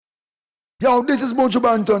Yo, this is Mojo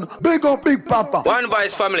Banton. Big up, Big Papa. One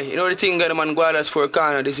Vice family. You know the thing, the man Guadas for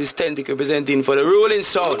Corner. This is Tentic representing for the Rolling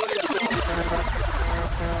Sound.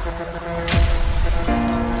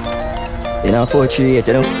 You know, 438,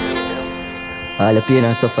 you know. All the pain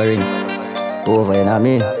and suffering over, you know what I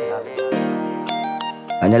mean?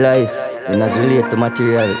 And your life, you not relate to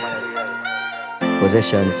material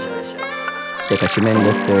possession. Take a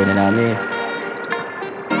tremendous turn, you know what I mean?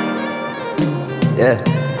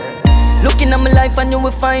 Yeah. Looking at my life and you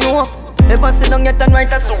will find hope. Ever sit down yet and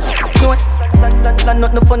write a song? No, land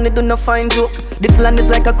not no funny, do no fine joke. This land is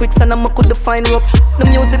like a quicksand and I could find rope. The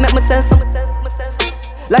music make me sell some.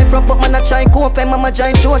 Life rough but man I try cope. And mama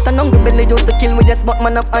giant short and hungry belly used to kill me just but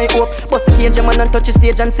man have high hope. Bust the cage man and touch the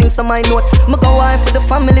stage and sing some high note. Me go wife for the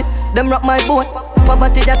family, them rock my boat.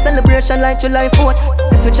 Poverty just celebration like July 4th.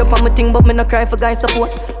 Me switch up on my thing but me no cry for guys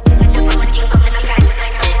support.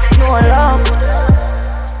 No love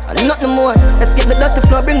and nothing more. Escape the dirty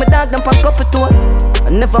floor, bring my dog down from cup of tour. I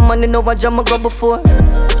never money know what jam I go before.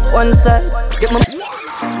 One side, get my.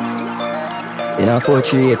 You know,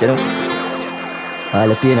 438, you know. All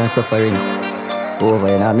the pain and suffering over,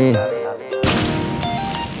 you know what I mean?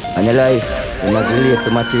 And your life, you must relate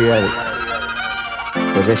to material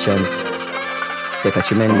possession. Take a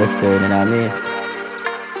tremendous turn, you know what I mean?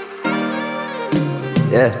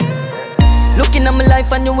 Yeah. Looking at my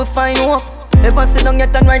life and you will find hope. Ever sit down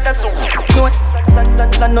yet and write a song? No,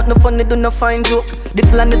 land not no funny, do no fine joke.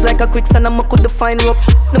 This land is like a quicksand and I could find rope.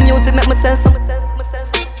 The music make me sell some.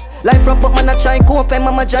 Life rough but man I try cope. And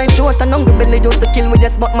mama giant short and hungry belly used to kill me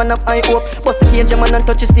just but man have high hope. Bust the cage man and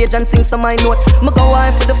touch the stage and sing some high note. Me go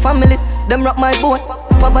wife for the family, them rock my boat.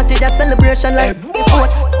 Poverty just celebration like before.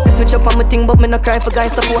 Me switch up on my thing but me no cry for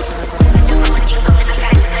guys support.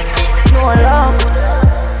 No love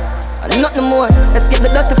and nothing more. Escape the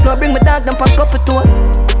dirty floor, bring my dog down from cup of tour.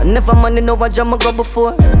 I never money know what jam I go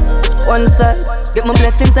before. One side, get my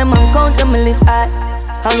blessings and man count them me live high.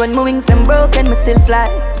 And when my wings and broken, me still fly.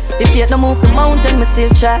 If yet no move the mountain, me still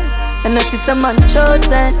try. And I see some man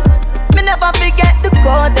chosen. Me never forget the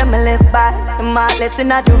code them me live by. The heartless in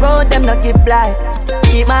the road, them not give blind.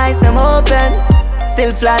 Keep my eyes them open.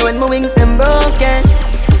 Still fly when my wings them broken.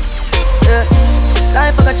 Yeah.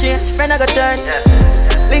 Life I got change, friend I got turn.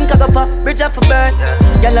 Link I got pop, bridge I for burn.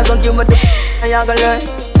 Girl I gon' give me the and you gon' learn.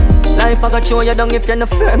 Life I got show you down if you're no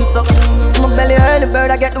firm. So my belly early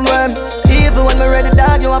bird I get the worm. Even when me ready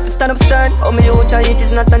dog you have to stand up stern. Oh me out I eat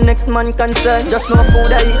is not the next man concern. Just no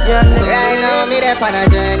food I eat yeah. So right now me there on a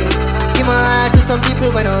journey. Give my heart to some people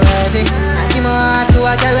when I'm heavy. I give my heart to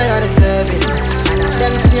a girl when I deserve it. And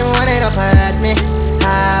them same one end up hurt me.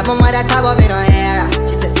 My mother talk about me no hair.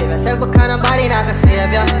 She said save yourself but can't nobody not gonna save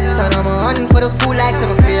you. So now I'm hunting for the food like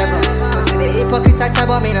some craver. But see the hypocrites talk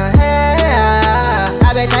about me no hair.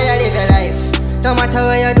 I better you live your life. No matter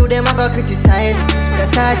what you do, them a go criticize.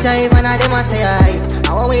 Just start jive and them a say hype.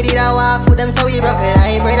 And when we did a walk for them so we broke a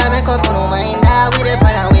line. Brother make up no mind that we the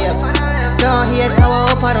pan and wave. Don't hate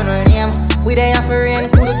cover up on our name. We there for rain,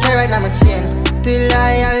 cool the carrot on my chain. Still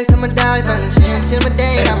loyal to my dogs, don't change. Till my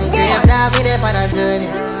day I'm grave, that me there on a journey.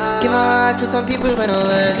 Give my heart to some people when I'm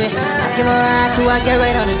worthy. I give my heart to a girl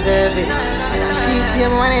when I deserve it. And she see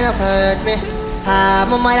me wanting to hurt me. My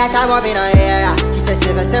mother talk about me no hair. She said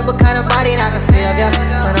save yourself but can't nobody not gonna save you.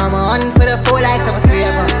 So now I'm on for the food like some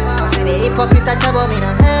craver. I see the hypocrites talk about me no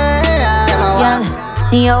hair.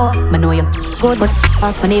 Yo, I know you good but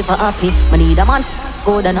ask me never happy. I need a man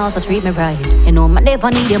good and also treat me right. You know I never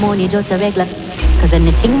need your money, just a regular. Cause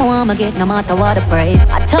anything more I'ma get no matter what the price.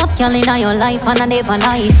 I top girl in your life and I never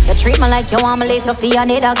lie. You treat me like you want me later for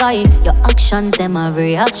another guy. Your actions, them a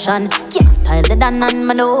reaction. Can't style the dan and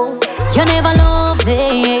me know. You never love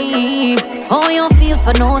me. How you feel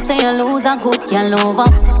for no say you lose a good girl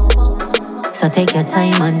over. So take your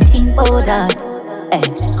time and think about that. Hey,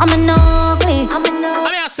 I'm an ugly. I mean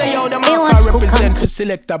I say yo, the mafia represent to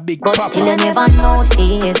select a big pop. Still you never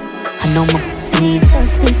notice. I know my need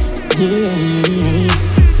justice.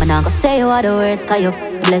 Yeah, man, I go say you are the worst, cause you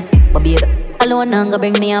blessed. But baby, alone and go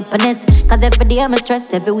bring me happiness. Cause every day I'm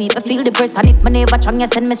stressed, every week I feel depressed. And if my never try, you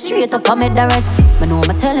send me straight up, I made the rest. But know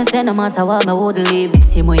I'm telling you, no matter what, I wouldn't leave.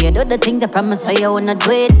 Same way you do the things I promise, so you wanna do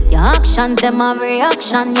it. Your actions, them have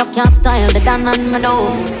reaction. You can't style the dan and me know.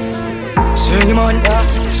 Same man,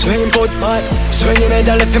 same footpath. Swing him head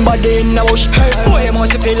and left him body in the bush. Hey, boy, you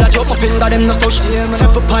must feel like drop my finger, them no stush.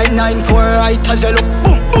 7.94 right as you look.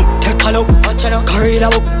 Boom, boom, take a look. Watch out, carry the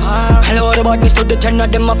book. Hello, the badness to the 10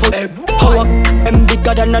 of them a foot. How I'm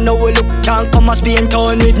bigger than I know we look. Can't come as being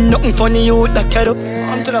torn with nothing funny, you that get up.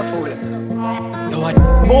 I'm to the fool.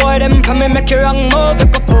 Boy, them from me make you wrong move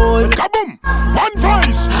like a fool. Kaboom! One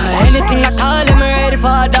voice! Anything I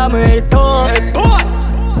hard, I'm ready to. Hey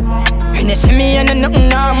boy! And they see me and nothing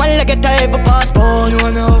normal, I get a ever passport.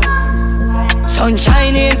 No.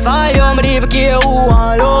 Sunshine in fire, I'm never care who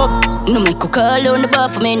I love. No make a call on the bar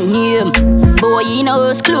for my name. Boy, you know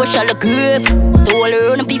it's close, shall look grave. So all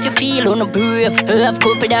around if you feel on the brave. Have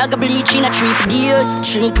couple dog bleach in a tree for years.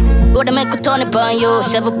 Trick, but I make a ton upon you.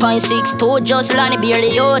 7.6, two just line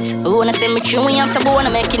barely yours. Who wanna send me chewing, I'm some wanna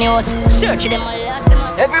making yours. Search them, my last them.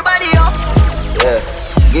 Everybody up. Yeah,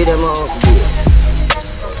 give them up,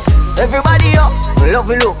 yeah. Everybody up. Love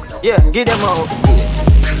you look, yeah, give them up, yeah.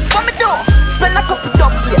 What me do? Spend a couple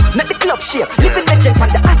dog here, make the club shake. Living legend on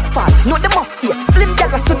the asphalt, know the must here. Slim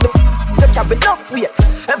gal swing the have enough weight.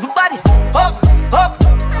 Everybody, up,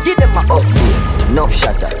 give them a update. Enough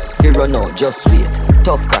shatters, fear run out, just wait.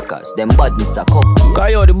 Tough crackers, them badness a cupcake.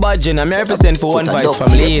 Kayo the badging, I'm represent for One Voice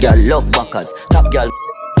family. Girl love backers, top girl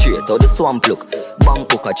straight out the swamp look.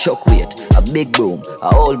 Bank hook a chuck weight, a big broom,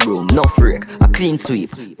 a old broom, no freak, a clean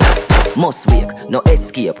sweep. Must wake, no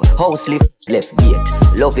escape. House lift, left gate.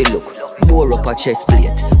 Lovey look, bore up a chest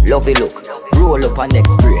plate. Lovey look, roll up a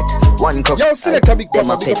next grade. One cup, them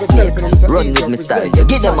a pet snake. Run with me style, you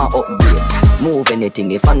give them a upgrade. Move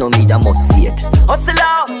anything if I know me, that must wait. Hustle,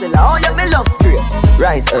 oh yeah, me love straight.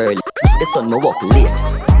 Rise early, the sun no walk late.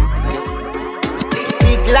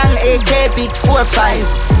 Big long AK, big 4-5.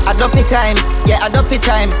 Adopt time, yeah, adopt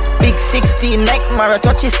time. Big 16, neck mirror,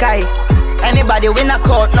 touchy sky. Anybody win a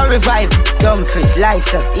court, no revive. Dumb fish,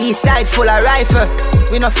 licer, east side full of rifle.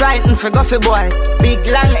 We no frightened for Guffy boy. Big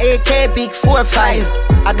long AK, big 4-5.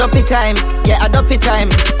 Adopt time, yeah, adopt time.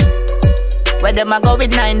 Where them a go with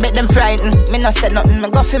 9, bet them frightened. Me no said nothing, me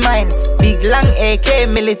go for mine. Big long AK,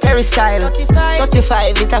 military style.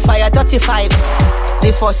 35, it a fire 35.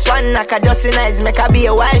 The first one knock a just in eyes, make a be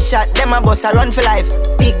a wild shot. Them a bust a run for life.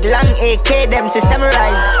 Big long AK, them say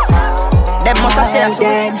samurais. Them must have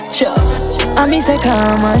said so. I me say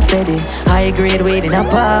calm and steady. High grade weight in a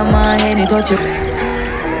palm and any touch it.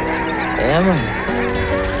 Yeah man,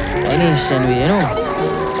 I nation we, you know.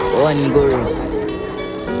 One guru.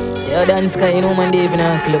 Yeah, dance guy, you know man, they even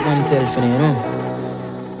clip oneself, you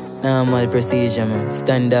know. Normal procedure man,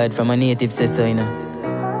 standard from a native say so, you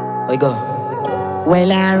know. We go.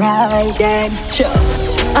 Well alright then, sure.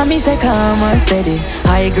 I me say calm and steady.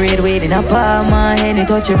 High grade weight in a palm and any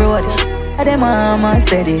touch a road. Them arm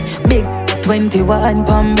steady. Big 21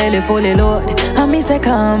 pound belly fully load. I me say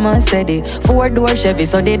calm and steady. 4-door Chevy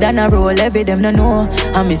so they done a roll. Every them no know.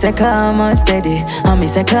 I me say calm and steady. I me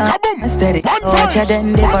say calm and steady. Watch a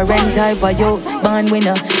them different type of yo. Born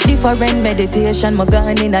winner. Different meditation. My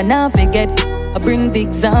gun in and I forget. I bring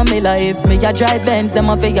big zombie life. Me a drive Benz, them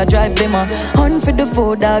a fi a drive Bimmer. Hunt for the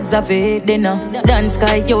 4 dogs, I fi eat dinner. Dance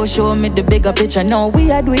sky, yo, show me the bigger picture. Now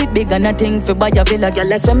we a do it big and a thing fi buy a villa.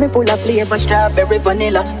 Girl, say me full of flavor, strawberry,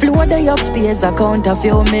 vanilla. Floor the upstairs, I count a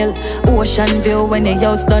few mil. Ocean view when the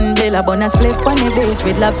house done bill. A bun a split on the beach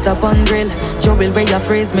with lobster on grill. Joe will Ray a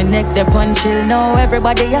phrase, me neck the punch chill. Now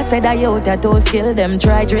everybody a said I out at those skill. Them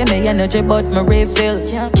try drain me energy, but me refill.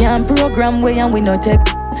 Can't program way and we no take.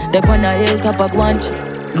 They on a hilltop a guanch.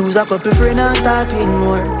 Lose a couple friends and start with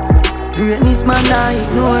more. Greatness man I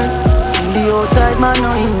ignore. The outside man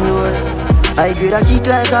no ignore. I grade a kick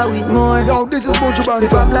like a with more. Yo, this is Mojo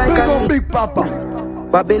Banton, like big Big Papa.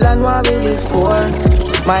 Babylon where we live poor.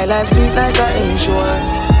 My life sweet like a inshore.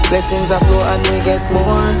 Blessings are flow and we get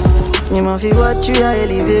more. You must feel what you are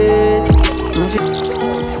elevate.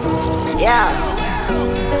 Yeah.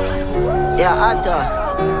 Yeah, Atta.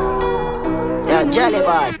 Yeah, Jelly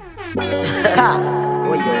Bad. Ha!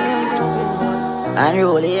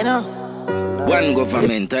 Unruly, you know. One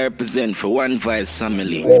government I represent for One Voice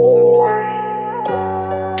family.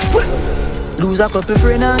 Lose a couple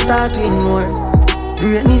friends and start with more.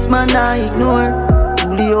 Greatness man I ignore.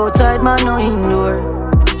 The outside man no ignore.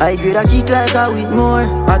 I grade a kick like a with more.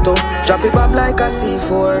 Ato, drop it bomb like a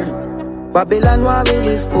C4. Babylon where we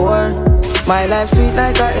live poor. My life sweet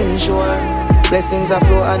like a inshore. Blessings are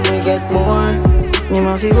flow and we get more. You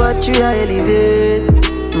must feel what you are elevate.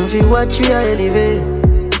 You must feel what you are elevate.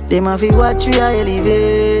 They must feel what you are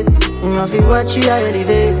elevate. You must feel what you are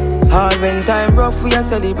elevate. All when time rough we are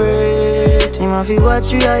celebrate. You must feel what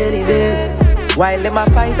you are elevate. While them a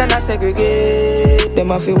fight and a segregate. They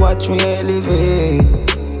must feel what you are elevate.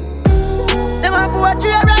 They must feel what you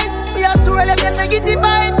are rise. We are so relevant negative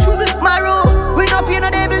vibes. Trouble marrow. We no fear no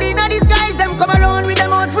devil in a disguise. Them come around with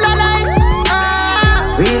them out full of lies.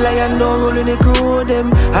 Real lion don't roll in the crew them.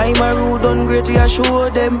 I'm a rude on great to show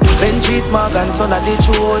them. Ventry smog and son of the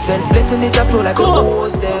chosen. Blessing it a flow like a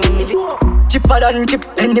hose them. Chipper than chip,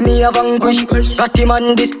 enemy of anguish. Got him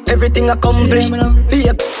on this, everything accomplished. Be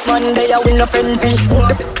a man, they are win a friend fish.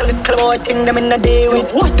 The little boy thing them in a day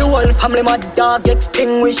with. The whole family mad dog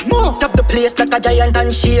extinguished. Tap the place like a giant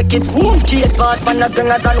and shake it. Skate past man a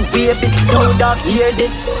gangers and wave it. No dog hear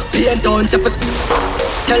this, spear down separate.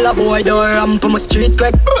 Tell a boy don't ramp on my street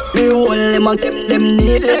quick. Me hold them and them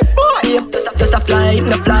neatly. Just a fly in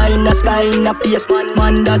the sky in the face.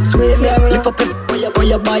 Man that's sweet me. Lift up for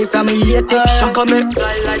your boy from me hate it. Shock on me,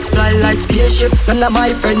 fly like spaceship. None of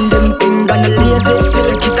my friend them ping and the lazy.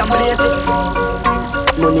 Silk it and blaze it.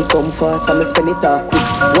 Money come fast and me spend it off quick.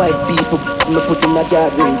 White people, me put in a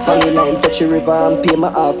yard ring. Pangy line, touch a river and pay my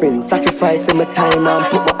offering. Sacrifice my time and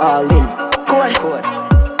put my all in. Code.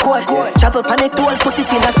 Travel pan it all, put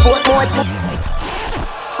it in a sport mode.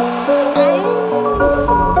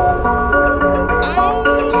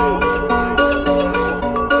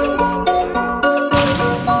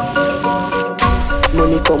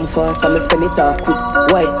 Money come fast and me spend it off quick.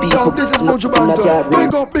 White people, this is me put in a yard ring.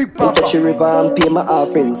 Big up Big Papa. Touch a river and pay my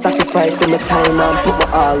offering. Sacrifice my time and put my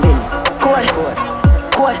all in. Code.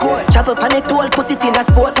 Travel pan it all, put it in a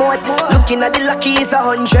sport mode. Looking at the lucky is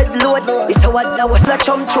 100 load. It's a what that was a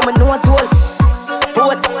chum my nose hole.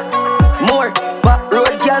 Boat, more, back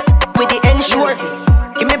road girl with the ensure.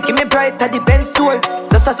 Give me bright at the Benz store.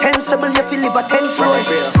 That's a sensible if you live a 10th floor.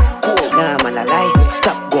 Nah man I lie,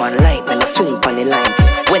 stop going light. Man I swing pan the line.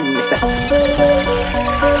 When me say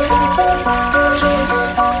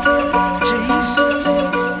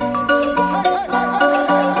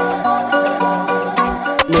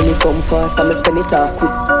money come fast and me spend it off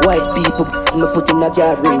quick. White people, me put in a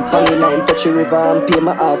yard ring. Pangy line, touch a river and pay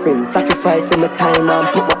my offering. Sacrifice my time and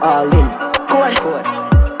put my all in. Code.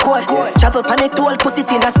 Travel pan it all, put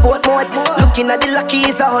it in a sport mode. Looking at the lucky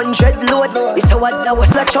is 100 load. It's a what that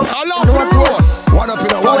was a chum. Nose hole. One up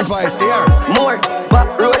in a one vice here. More, back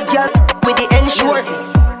road girl with the ensure.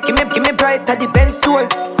 Give me bright at the Benz store.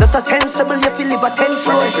 That's a sensible if you live a 10th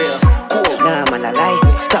floor. Nah man I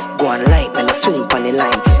lie, stop going light. Man I swing pan the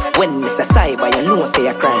line. When Mr. Cyber you know say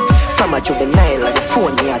a crime. From a juvenile on the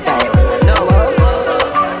phone me a dial.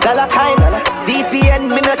 Dollar kind, VPN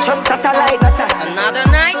me no trust satellite. Another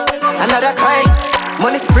night, another kind.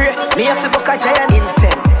 Money spray, me have to book a giant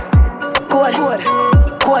incense. Code.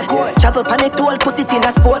 Travel pan it all, put it in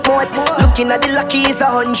a sport mode. Looking at the lucky is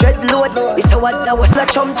 100 load. It's a what that was a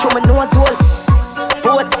chum my nose hole.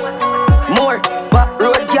 Boat, more, back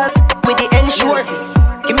road girl with the ensure.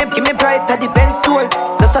 Give me bright at the Benz store.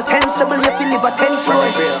 That's a sensible if you live a 10th floor.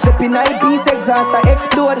 Stepping IB's exhaust I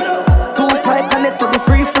explode. 2 pipe connect to the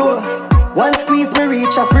free floor. 1 squeeze me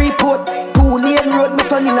reach a free port. 2 lane road me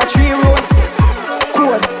turn in a 3 road.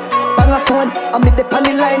 Code, bang a phone. I'm in the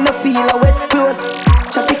panny line I feel a wet clothes.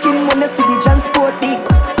 Traffic in when I see the transport big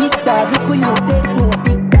dog, look who you take no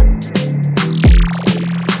big dog.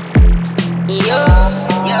 yo.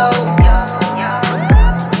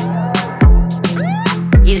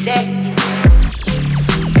 You say,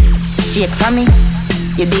 shake for me.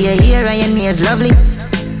 You do your hair and your nails lovely.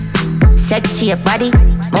 Sexy your body,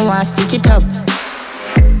 I want to stitch it up.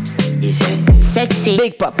 You say, sexy,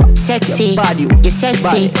 Big Papa, sexy, body, you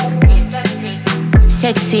sexy,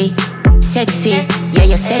 sexy, yeah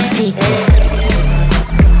you're sexy.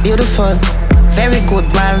 Beautiful, very good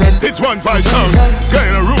man. It's 1-5 sound,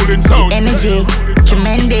 getting a ruling sound. Energy,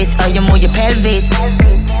 tremendous, how you move your pelvis.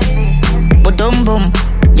 Boom boom,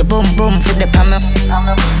 you boom boom for the palm.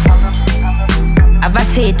 Have a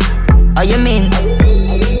seat, how you mean?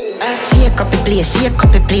 Shake up the place, shake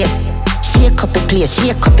up the place. Shake up the place,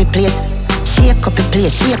 shake up the place. Shake up the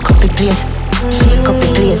place, shake up the place. Shake up the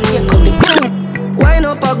place, shake up the place. Wine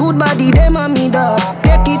up a good body, them and me dog.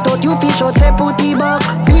 Take it out, you fish out, say put it back.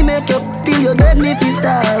 Me make you till you dead, me fi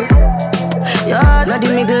style. Yeah, not the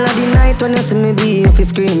middle of the night when you see me be, you fi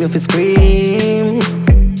scream, you fi scream.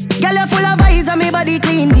 Girl, you full of eyes and me body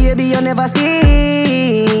clean, baby, you never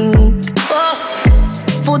stink. Oh,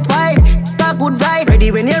 foot wide, a good ride.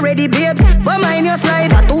 Ready when you're ready, babes. But mind your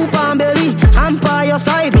slide, a 2-pound belly, hand by your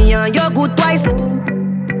side, me and you good twice.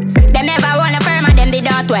 Them never wanna firm and them did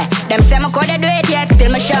that way. Them say me coulda do it yet,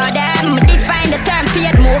 still me show them. Define the term,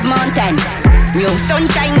 fear move mountain. Real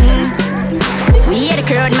sunshine. We hear the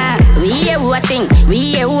crowd man, we hear who I sing. We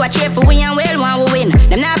hear who I cheer for, we and well one we win.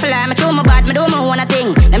 Them not for lie, me true my bad, me do my own a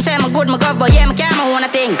thing. Them say me good, me good, but yeah, me care my own a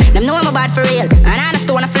thing. Them know me bad for real, and I just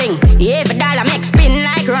wanna fling. Yeah, every dollar make spin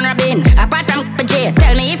like run Robin. Apart from the jail,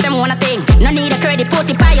 tell me if them want a thing. No need a credit, put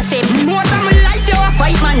it by yourself. Most of my life, you a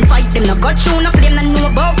fight man, fight them. No got you, no flame, no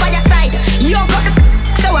know about fire side. You got the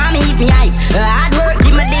so I me if me hype. Hard work,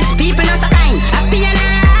 give me this, people not so kind. Happy and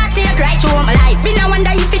I take right through my life. Me no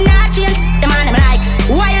wonder if it not change. Them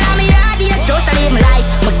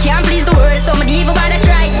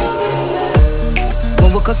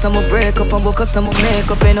cause I'm a break up and cause I'm a make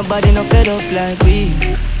up. Ain't nobody no fed up like we.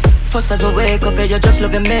 First as we wake up, you just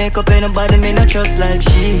love your makeup. Ain't nobody me not trust like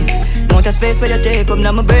she. Want a space where you take up,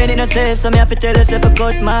 now my brain in a safe. So me have to tell yourself I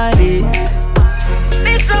cut my lead.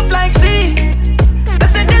 This love like sea, I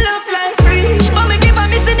said the love like free. But me give a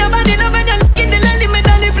miss in your body, love when you're looking the lily. Me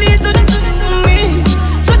dolly, please do that to me.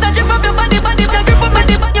 So that you have your body, that grip up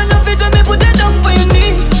body. But you love it when me put it down for your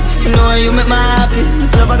knee. You know you make me happy,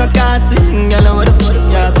 this love I can't swing. You know what the fuck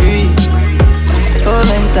you happy. Come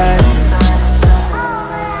inside.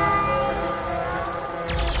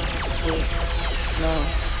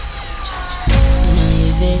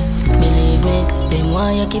 Believe me, them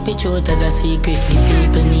why you keep it short as a secret. The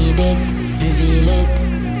people need it, reveal it.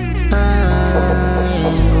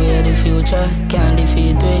 Yeah, we are the future, can't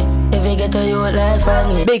defeat we. If we get a your life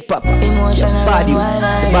and me Big Papa, emotional body, while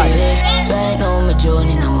I really. Right now my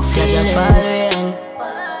journey, now my feelings following.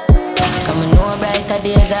 Come on, know brighter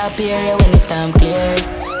days appear when it's time clear.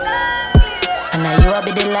 And now you will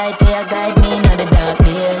be the light that guide me in the dark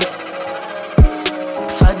days.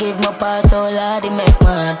 Forgive my past, oh Lord, it make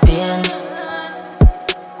my heart pain.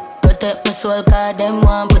 Protect my soul, cause them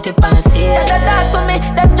want put it on sale. They talk to me,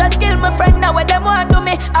 them just kill my friend. Now what them want to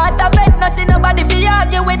me, out of bed, no see nobody fi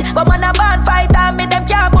argue with. But when a band fight on me, them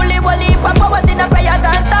can't bully. Papa was in the prayers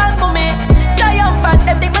and song for me. Triumphant,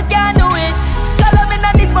 them think me can't do it. Call me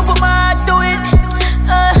not this, but put my heart to it.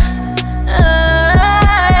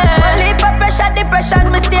 Only for pressure,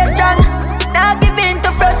 depression, me stay strong. Now give in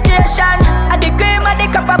to frustration. At the cream of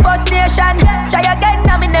the cup of first nation. Try again,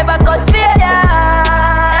 now me never cause failure.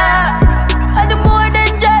 And the more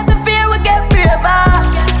than just the fear, we get braver.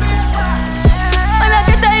 And I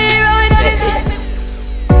get a hero in this.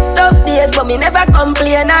 Tough days, but me never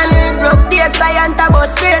complain. And rough days, client a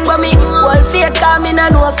bus strain. But me whole faith, cause me no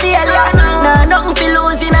know failure. Nah, nothing fi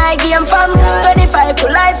losing, I game from 25 to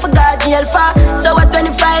life, for God jail for. So at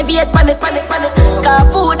 25, yet panic.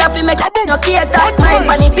 Cause food have to make no cater. Mine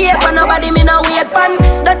pan the paper, nobody me no wait pan.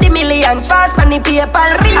 30 millions fast pan the paper.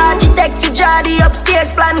 Architect fi draw the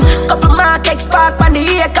upstairs plan. Couple mark X-Park pan the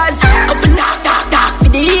acres. Couple knock for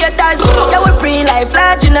the haters. Yeah, we pre-life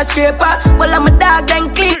large in a scraper. Well, I'm a dog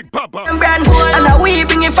then clean and brand. And now we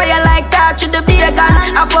bring in fire like that to the bacon.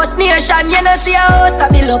 A first nation, you know see a house a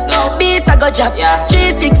bill up. Beast a go drop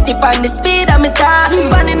 360 pan the speed of me car.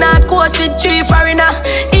 Running out coast with 3 foreigner.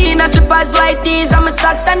 In a slippers, white tees and my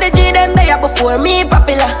socks. And the G them there before me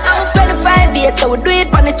popular. 25 years so we do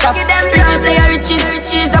it on the chop. Riches say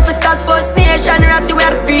riches of a stock first nation. Ratty we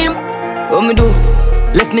are the cream. What me do?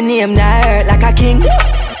 Left me name now hurt like a king.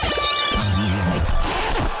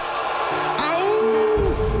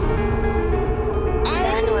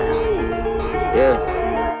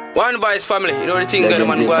 One Vice family, you know the thing, the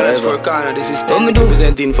man Guadas for Kana. This is Tentic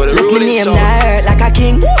representing for the ruling name sound. now hurt like a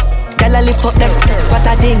king. Girl I lift up them, what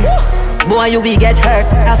a thing. Boy you will get hurt,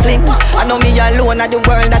 a fling. I know me alone at the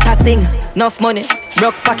world that I sing. Enough money,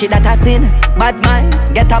 broke pocket that I sin. Bad mind,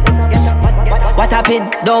 get up. What happen?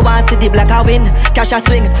 Don't want see the black I win. Cash a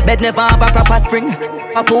swing, bed never have a proper spring.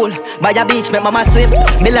 A pool, by a beach, make mama swim.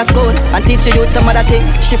 Build a school, and teach you some other thing.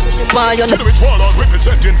 Shift, why you know.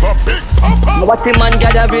 Representing for Big Papa. What the man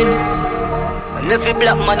gathering? And every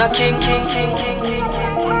black man a king.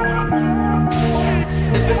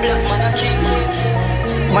 Every black man a king.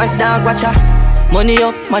 Mad dog watch a money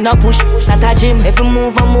up, man a push, not a gym. Every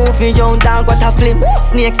move a move, you young dog what a flim.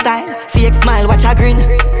 Snake style, fake smile, watch a grin.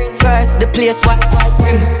 First the place what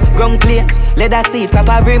rim, ground plate, leather seat,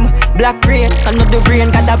 proper rim. Black rain, another brain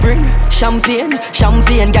got a bring. Champagne,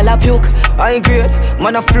 gal a puke. I grade,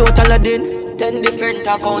 man a float Aladdin. 10 different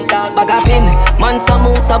account dog, bag a pin. Man some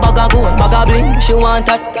moose, a bag a gold, bag a bling. She want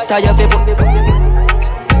a tire fi book.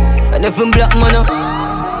 And every black man a,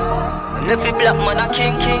 and every black man a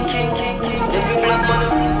king. Every black man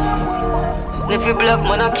a, every black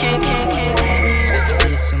man a king.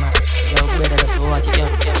 Yes, man. Yo, brother, that's what you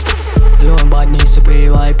get. Lone badness to pay,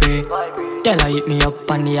 why pay? Tell her hit me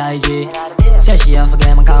up on the IG. Say she a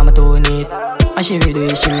forget my karma to need. And she will do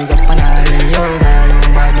it, she will get on her knee. Yo, girl,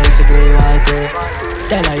 lone badness to pay, why pay?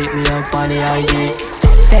 Tell her hit me up on the IG.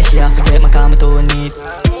 Say she a forget my karma to need.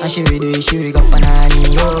 And she will do it, she will get on her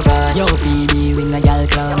knee. Yo, girl, yo, PB with a gal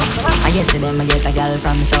crumbs. I guess them I get a gal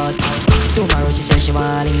from south. Tomorrow she say she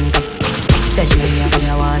want link up. Say she want me,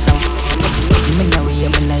 I want some. Me na way,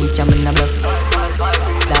 me na itch, me na bluff.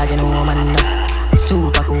 Dog, you know man no.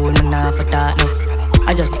 Super cool, me na for that no.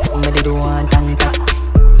 I just me they don't want tanka.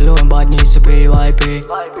 Lone badness to pay, why pay?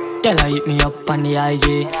 Tell her hit me up on the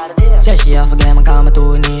IG. Say she a forget my karma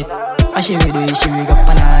to need. And she will do it, she will go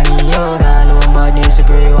on her knee. Yo, girl, lone badness to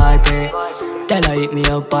pay, why pay? Tell her hit me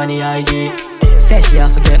up on the IG. Say she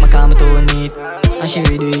have forget my calm to need. And she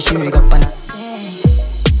redo it, she rig up and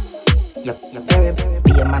You're very,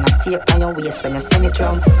 be a man, I stay up on your waist when you send it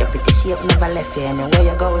round. Your pretty shape never left you anywhere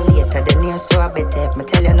you go later than you, so I better if me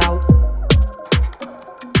tell you now.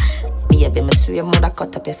 Baby, me swear mother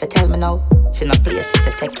cut up if you tell me now. She no place, she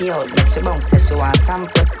say take you out, make she bounce, say she want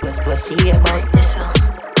sample. Where she hear about?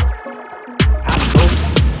 I'm boom,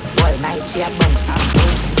 all night she a bounce, I'm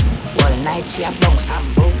boom. All night she a bounce,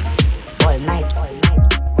 I'm boom. All night.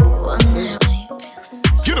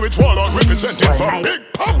 You know it's Warlord representing for Big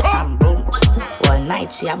Papa. All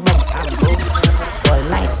night she a bounce, I'm boom. All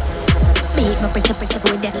night. Beat my pretty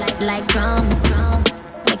with that like drum.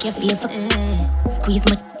 Make you feel for squeeze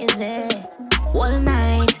my all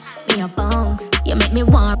night. We a bounce, you make me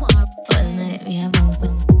warm. All night we a bounce.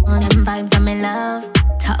 On them vibes I'm in love.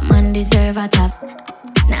 Top man deserve a top.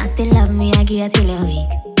 Nasty love me, I give it till you weak.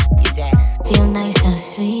 Feel nice and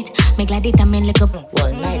sweet. Make like it, I'm in like a boom.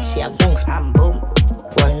 All night she a bounce, I'm boom.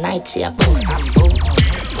 All night she a bounce, I'm boom.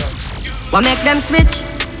 What make them switch?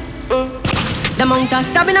 The amount of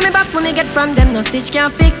stabbing on me back when me get from them, no stitch can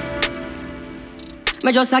fix.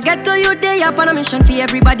 Me just a get to you day up on a mission for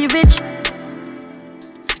everybody rich.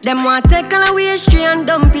 Them want take all away history and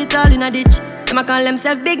dump it all in a ditch. Them a call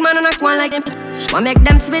themselves big man and a quan like them. What make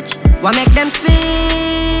them switch? What make them switch?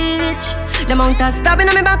 The amount of stabbing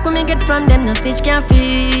on me back when me get from them, no stitch can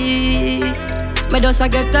fix. Me just a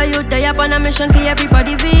get to you day up on a mission for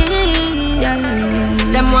everybody rich. Yeah.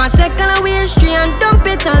 Them want take all away history and dump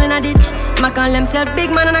it all in a ditch. Them a call themselves big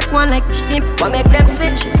man and a quan like them. What make them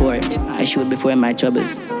switch? Before I shoot before my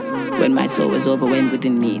troubles. When my soul was overwhelmed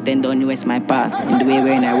within me, then don't waste my path. In the way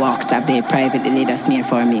wherein I walked, I've there privately laid a snare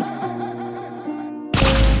for me.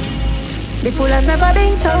 The fool has never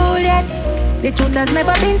been told yet. The truth has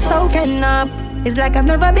never been spoken of. It's like I've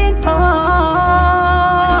never been home.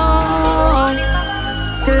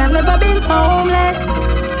 Still I've never been homeless.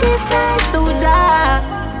 Give thanks to Jah,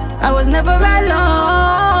 I was never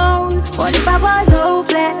alone. What if I was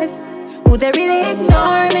hopeless? Would they really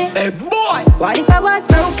ignore me? Hey boy! What if I was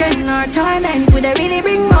broken or torment? Would they really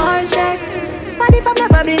bring more stress? What if I've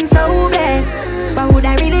never been so blessed? What would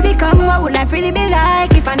I really become? What would life really be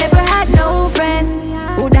like if I never had no friends?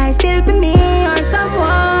 Would I still be me or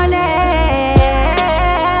someone else?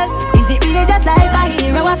 Is it really just life a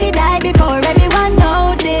hero if he die before everyone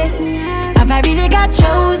notice? Have I really got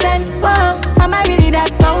chosen? Whoa, am I really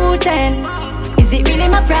that potent? Is it really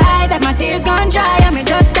my pride that my tears gone dry and me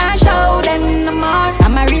just can't show them no more?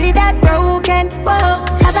 Am I really that broken? Whoa,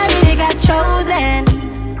 have I really got chosen?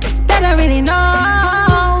 They don't really know.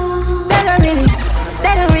 They don't really know.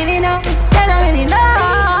 They don't really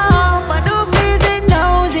know. But who feels it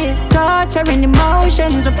knows it. Torturing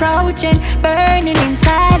emotions approaching, burning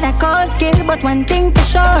inside like cold skill. But one thing for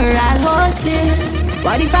sure, I'll hold still.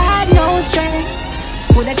 What if I had no strength?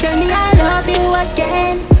 Would they tell me I love you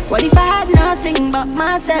again? What if I had nothing but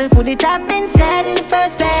myself? Would it have been said in the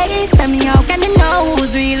first place? Tell me how can you know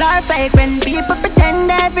who's real or fake when people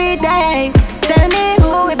pretend every day? Tell me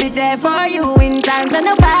who will be there for you in times when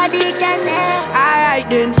nobody can help. Alright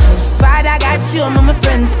then, Father got you among my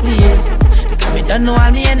friends please, because me don't know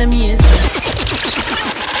all my enemies.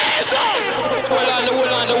 Hold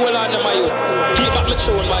on, my youth. Keep back my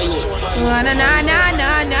tune, my youth.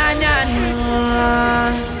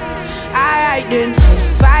 Alright then,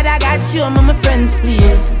 Father got you among my friends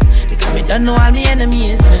please, because me don't know all my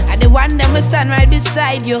enemies. I the one them will stand right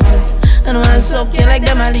beside you and wanna soak you like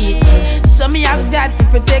them a leech. So me ask God to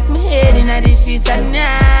protect me head in the streets at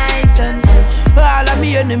night. And all of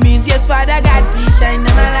me enemies, yes Father God, please shine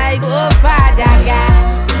them a light. Oh Father God,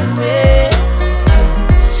 yeah.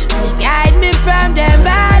 So guide me from them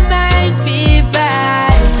bad mind people,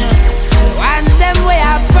 the ones them way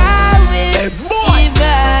up far with. Hey boy!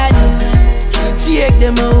 Take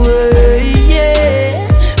them away, yeah,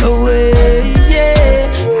 away, yeah.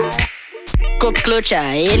 Cup clutcher,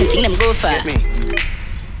 anything them go for.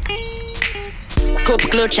 Cup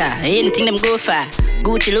clutcher, anything them go for.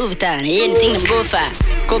 Gucci, Louis Vuitton, anything them go for.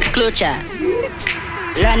 Cup clutcher.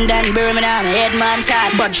 London, Birmingham, Headman,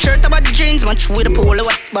 Todd. Bad shirt about the jeans, match with a polo,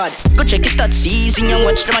 what bad. Go check your stats, easy and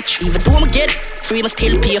watch the match. Even though I'm get free, must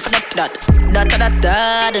still pay for that. The knock of that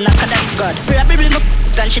God. Probably my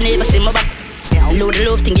and she never see my back. Load the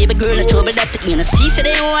love thing, give a girl a trouble that you know. See, say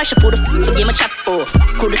they don't wash, put the for game a chat. Oh,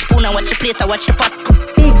 cool the spoon and watch the plate, I watch the pot.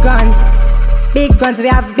 Big guns, we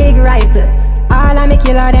have big rifles. All of me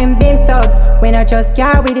killer them been thugs. We not just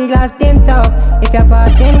car with the glass tint up. If you're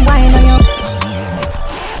passing wine on your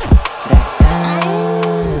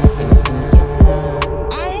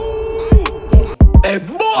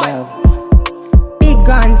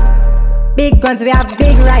Big guns, we have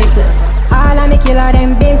big rifles. All of me killer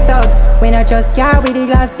them been thugs. We not just car with the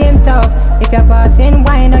glass tint up. If you're passing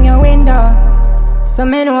wine on your window, so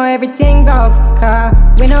me know everything go. Car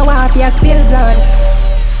we know what you spill blood.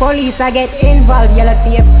 Police I get involved, yellow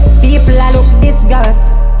tape. People I look disgust.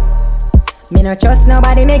 Me no trust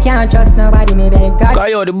nobody, me can't trust nobody, me beg God. Cause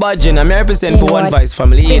you're the budget, I'm represent for One Vice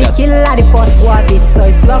family. We kill at the first squad it, so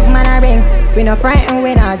it's love man a ring. We no frightened,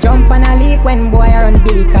 we no jump on a leak when boy run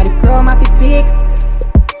big. Cause the chrome have to speak.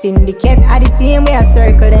 Syndicate at the team, we a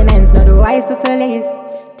circle the ends, not the wise to police.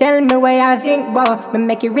 Tell me where I think, boy, me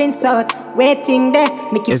make it rinse out. Waiting there,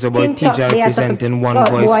 make it it's about TJ representing One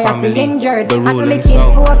Voice boy, family. Injured. The ruling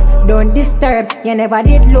folk, don't disturb. You never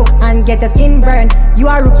did look and get your skin burned. You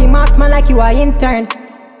are rookie marksman like you are intern.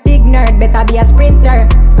 Big nerd, better be a sprinter.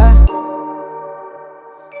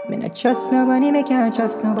 Me not trust nobody, me can't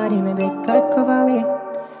trust nobody. Me beg God cover way.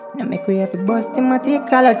 Now make we have to bust him a tick,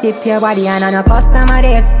 color tip your body and on a customer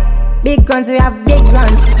days. Big guns, we have big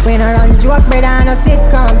guns. We no run joke, brother, and a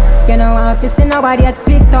sitcom. You know want to see nobody at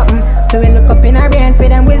split up. So we look up in our brain for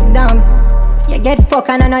them wisdom. You get fucked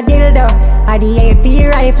and on a dildo. I the AP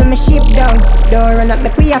rifle, me ship down. Don't run up,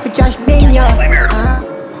 make we have to trash bin yo.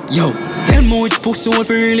 Yo, tell me which pussy want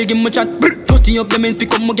for really give me chat. Dirty up the men,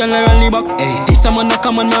 pick up my girl and rally back. This a man a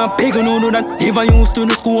come and a beg and do that. Never used to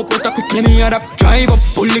the scope, but I quickly me adapt. Drive up,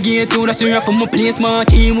 pull the gate to the syrup from my place. My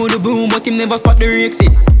team with the boom, but him never spot the exit.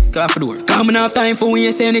 Clap for the work. Coming off time for when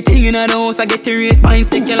you say anything in the house. I get to race mine,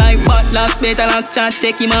 stick your life but last better lock chat.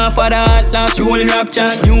 Take him off for the hot last. Rolling rap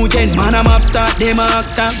chat. New gen, man I'm up start, them a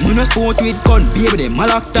actor. We no sport with gun, baby them a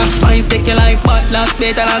locked up. Mine stick your life but last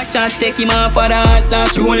better lock chat. Take him off for the hot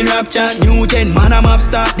last. Rolling rap chat. New gen, man I'm up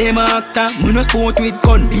start, them a actor. We no sport with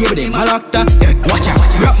gun, baby them a locked up. Yeah, watch out,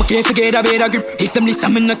 wrap my case together, better grip. Hit them this,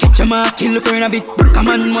 I'm in a catch em a kill the friend a bit. Come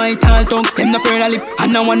on my tall tongue, stem the friend a lip.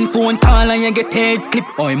 And now one phone call and you get head clip.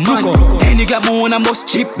 Oi man, any clap on and bust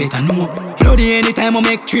chip, better know. Bloody anytime I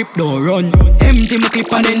make trip, don't run. Empty my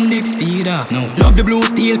clip and then dip speed off. No, love the blue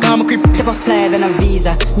steel, calm my grip. Chip a flyer than a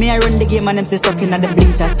visa. Me I run the game and them still stuck in the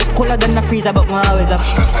bleachers. Cooler than a freezer, but my always up.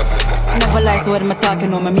 Never lie, so what am I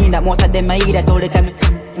talking on? I mean that most of them I eat that all the time.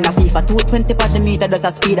 In a FIFA, 220 per the meter, does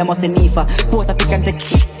a speed, I must NIFA. Post a pic and take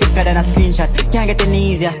quicker than a screenshot. Can't get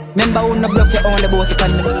any easier. Remember who no block your own, the boss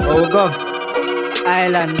upon the. Oh go.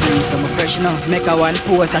 Island breeze, so I'm fresh, you know. Make a one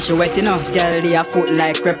post and she wet, you know. Girl, they a foot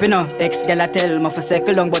like crepe, you know. Ex girl a tell me for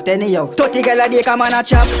circle long, but anyhow 30 girl a day come on a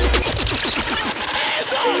chop.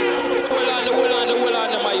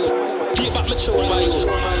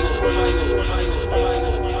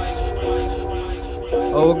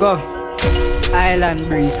 Oh go. Island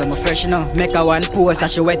breeze, so I'm fresh, you know. Make a one post and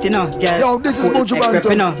she wet, you know. Girl, yo, this is Mojo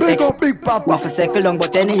Banton. Big up, Big Papa. One for circle long,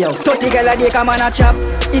 but anyhow 30 girl a day come on a chop.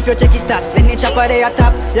 If you check his stats, then you chop a day a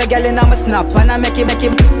top. Your girl in a my snap, and I make him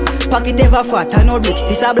pocket ever fat, I know rich.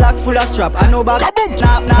 This a black full of strap, I know bag.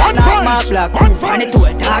 Nah, my black. And it to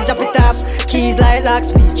a dog, drop it up. Keys like lock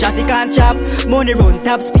speed, traffic and chop. Money run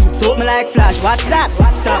top speed, so me like flash. What's that?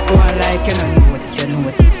 Stop going like you don't know this. You know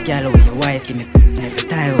what this girl with your wife give me every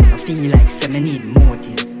time. I feel like some need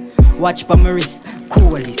motives. Watch pa my wrist,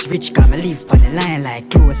 coolest. Rich come live on the line like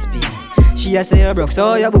close speed. She a say you broke,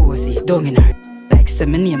 so you bossy. Dung in her like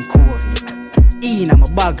some name Covey. In my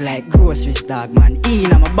bag like groceries, dog man. In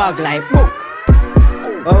my bag like book.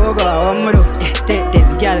 Oh God, what me do? Take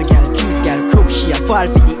them girl, teeth girl, crook. She a fall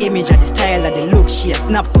for the image and the style of the look. She a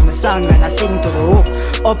snap to my song and I sing to the hook.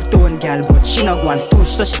 Uptown girl, but she no go and stoosh,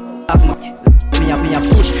 so she have me a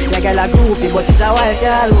push. Yeah, girl a groupie, but it's a wife,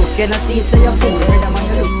 yeah, look. Can I see it, so you feel the rhythm and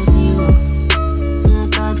you look. Me a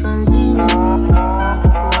start from zero.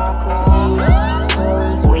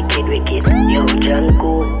 Wicked, yo,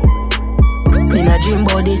 Jungle. In a dream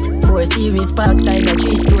about this 4 series, parkside a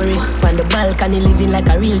 3-story. On the balcony living like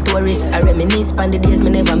a real tourist. I reminisce on the days me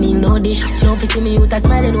never meal no dish. She don't see me out a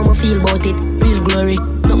smiling when me feel about it. Real glory.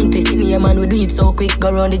 Nothing to see me, man, we do it so quick.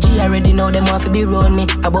 Go round the G already know them want to be round me.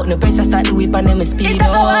 About no pressure start the whip and them speed up. It's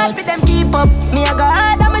never hard for them keep up. Me I go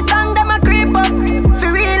hard and my song them a creep up.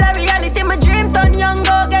 For real a reality, my dream turn young.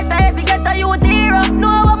 Go get a heavy, get a youth hero.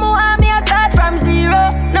 Know what me want, me I start from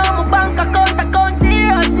zero. Now my bank account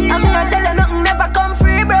zeros. And me I tell you nothing never come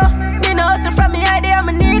free, bro. Me no hustle from me idea,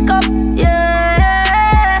 me nick up.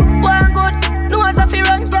 Yeah, one good, no as if you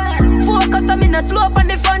run. Focus on me no slope on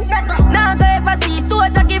the front. Now go ever see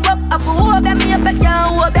soldier give up. I for hope that me a bet ya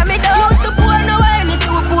hope that me down. Used to pour no way, me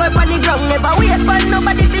so pour on the ground. Never wait for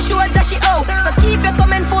nobody fi show Joshy out. So keep your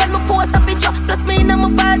comment phone, me post a picture. Plus me in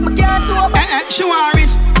my bag, me can't sober. She want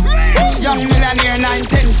rich. Young millionaire,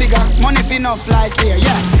 9-10 figure. Money fi enough like here,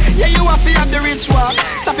 yeah. Yeah, you have to have the rich walk.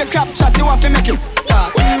 Stop your crap chat, you have to make it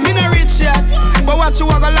talk. Me no rich yet,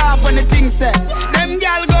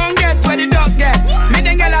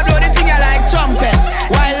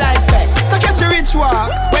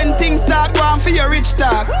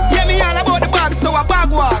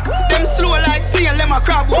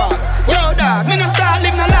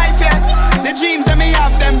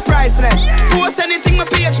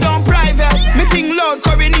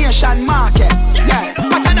 Ocean Market. Yeah,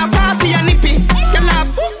 but at the party and nippy, you laugh,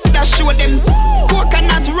 that show them.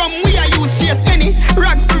 Coconut rum, we are use chase any.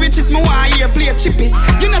 Rags to riches, me want here play chippy.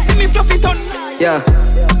 You know see me fluffy ton. Yeah,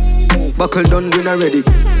 buckle done, win already.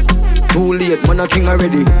 Too late, man a king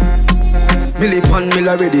already. Milli pan mill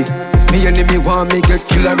already. Me enemy want me get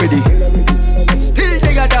kill already. Still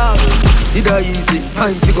they a dog. Did I easy,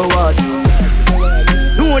 time to go hard.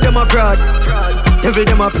 Know them a fraud. Devil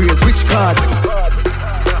them a praise, which card?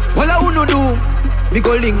 Well I wanna do. Me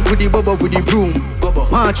go link with the bubble with the broom.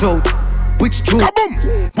 March out, which troop?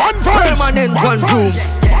 One voice, permanent one room.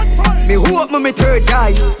 Me hope me third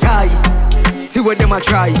eye. See what them a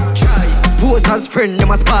try. Pose as friend,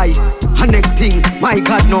 them a spy. And next thing, my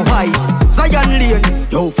God no why. Zion Lane,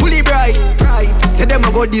 yo fully bright. Say them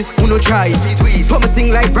a go this, who no try. So me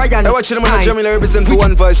sing like Brian. I watch them on the Jamila represent for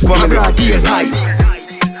One Voice family.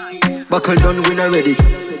 Buckle done, win already.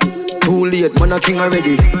 Too late, man a king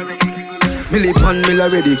already. Milli pan mill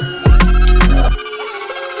already.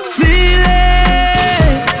 Feel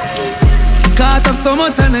it. Caught up so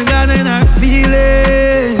much and I got in her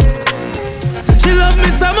feelings. She love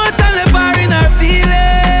me so much and the bar in her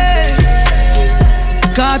feelings.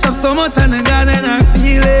 Caught up so much and I got in her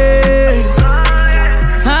feelings.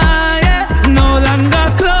 Ah yeah, no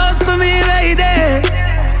longer close to me lady.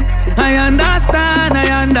 I understand.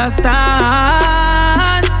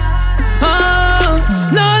 Oh,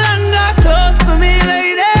 no longer close to me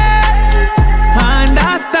lady.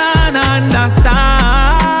 Understand.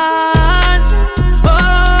 Oh,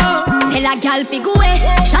 tell a girl fi go away.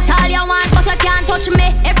 Shut all you want, but you can't touch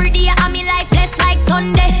me. Every day I'm me life less like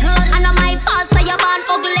Sunday. And on my fault, so you born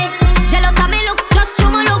ugly. Jealous of me looks, just you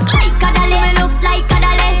me look like a dolly. Me look like a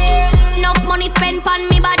dolly. Enough money spent on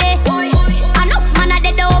me body. Enough man a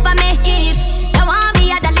dead over me. If you want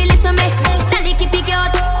me a dolly, listen me. Dolly keep it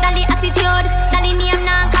cute, dolly attitude, dolly name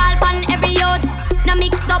now call pon every youth. No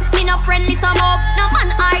mix up, me no friendly some up. No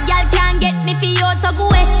man or girl can get me for you. So go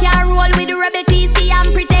away, can't roll with the rebel TC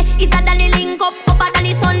and pretty. It's a dolly link up a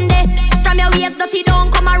dolly Sunday. From your waist dirty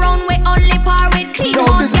don't come around with only par with clean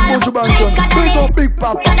house girl. Like a dolly, big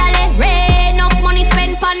papa. a dolly. Rain, enough money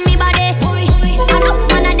spent on me body. Enough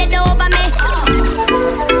man a dead over me.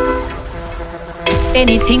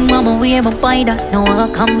 Anything mama wear me buy that. No I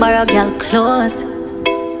come borrow girl clothes.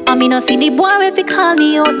 I mean no see the boy if he call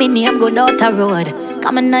me out, me name go down the road.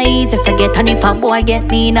 Come on not easy forget, and if a boy get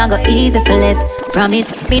me, not go easy for left.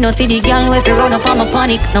 Promise, me no see the girl if you run up on my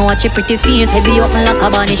panic. Now watch your pretty face, head be open like a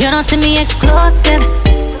bonnet. You don't see me exclusive.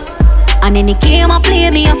 And any game I play,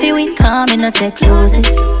 me off you win, come in and take closes.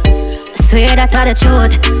 I swear that are the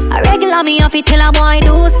truth. I regular me off it till a boy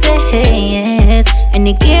do say yes.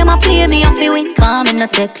 Any game I play, me off you win, come in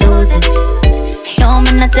and take closes. Yo,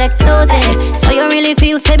 man, I take closes. So you really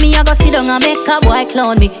feel, say me, I go sit down and make a boy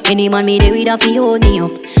clown me. Any man me, they with a fi hold me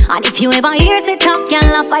up. And if you ever hear say top girl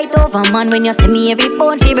a fight over man, when you see me every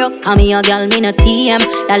bone fi broke. Call me a girl, me no TM.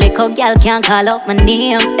 That little girl can't call up my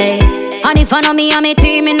name, eh. And if I know me and me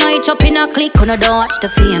team, me know it up in a click, when I don't watch the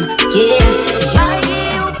fame, yeah. I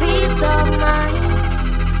give you peace of mind.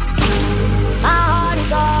 My heart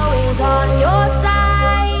is always on your side.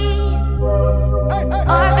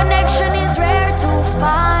 Our connection is rare to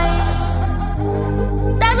find.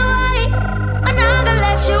 That's why I'm not gonna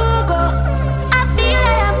let you go. I feel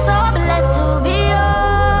that I'm so blessed to be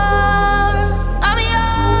yours. I'm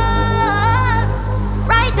yours,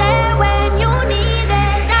 right there when you need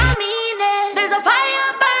it. I mean it. There's a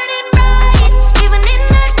fire burning bright, even in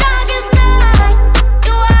the darkest night.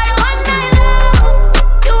 You are the one I love.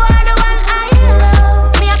 You are the one I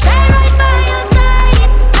love. Me, I stay right by your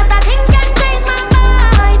side. Nothing can change my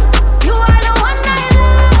mind. You are the one I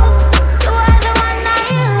love. You are the one I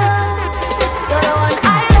love. You're the one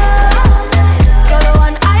I love. You're the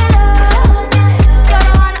one I love. You're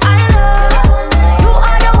the one I love. You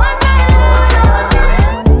are the one I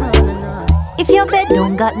love. If your bed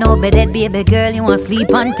don't got no bed, baby girl, you want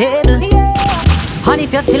sleep on table. And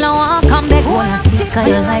if you still want come back, wanna see cause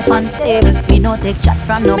your life unstable. Me no take chat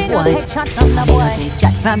from no boy. Me no take chat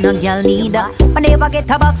from no girl neither. I never get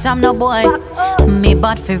a box from no boy. Me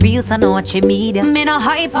bad for real, so know what you mean. Me no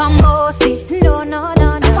hype and bossy. No.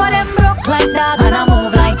 For them broke like that, and I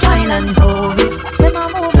move like China and tourists. Say I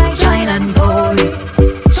move like China and tourists.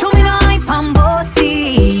 Show me no hype and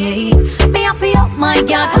bossy. Me a feel up my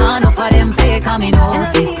girl, enough of them fake and me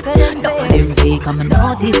notice. Enough of them fake and me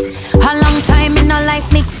notice. A long time in a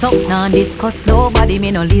life mix up, nah discuss nobody,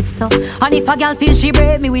 me no live so. And if a girl feel she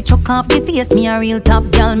brave, me we chuck off the face. Me a real top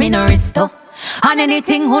girl, me no rest up. And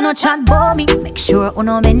anything who no chat bout me, make sure who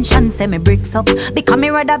no mention say me bricks up. Because me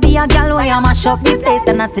rather be a girl where I mash up the place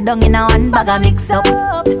than I sit down in a one bag of mix up.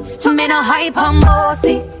 Me no hype and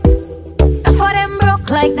bossy. For them broke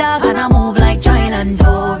like dog and I move like child and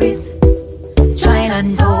tourist. Child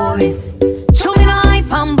and tourist. Show me no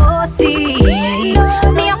hype and bossy.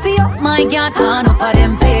 Me a feel up my cat and no for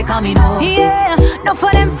them fake and me know. Yeah, no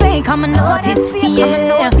for them fake and me notice.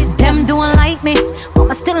 Yeah, them don't like me.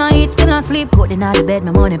 But still I eat, still I sleep. Good in the bed,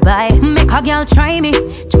 my money buy. Make a girl try me.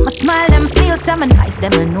 Just smile, them feel some nice.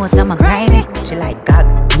 Them I know some grimy. She like cock,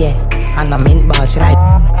 yeah. And I'm in ball, she like.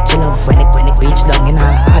 She love when it reach down in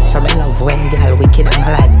her heart. So me love when girl wicked and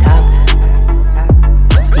I like cock.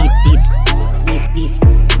 Deep.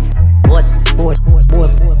 Board,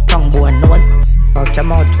 tongue board, nose. Out your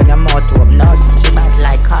mouth when your mouth open up. She bad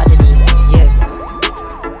like Cardi B, yeah.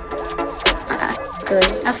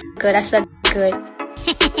 Good, I said good.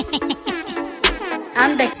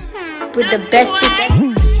 I'm the with the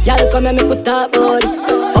bestest. Y'all come and make a talk about this.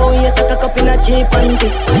 Oh yes, I cock up in a cheap panty.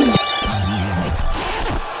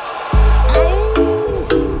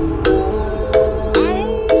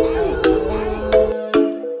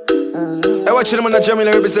 I watch them on the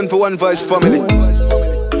Jamila represent for One Voice family. Look along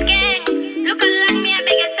me, I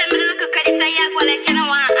beg you, send me the look of credit. I have one like you don't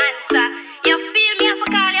want answer. You feel me? I for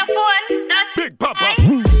call your phone. That's Big Papa.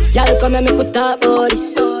 Y'all come and make a talk about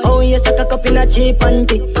this. Oh yes, I cock up in a cheap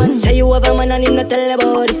panty. Say you have a man and him not tell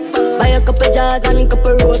about this. Buy a couple jars and a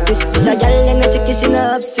couple roasties. It's a gal and a sick kissing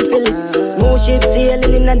half syphilis. Smooth ship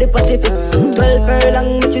sailing in the Pacific. 12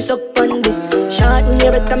 furlong, which is up on this. Short in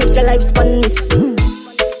your better make your life span this.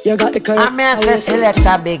 You got the curve. I'm a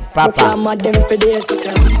selector, Big Papa. I'm a them for days.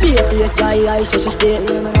 Be a face dry, I so stay.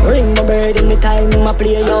 Ring my bird in the time I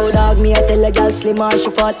play. Yo dog, me I tell a girl slim or she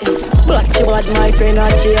fat. But she bad, my friend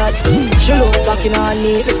and she hot. She look fucking on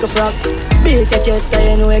neat like a frog. Beat your chest,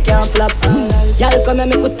 I know you can't flop. Y'all come and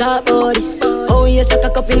make a talk about this. Oh yes, I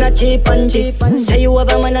cock up in a cheap and cheap. Say you have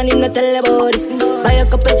a man and him not tell about this. Buy a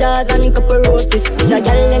couple jars and a couple roasties. It's a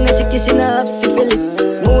gal and a sick kissing half syphilis.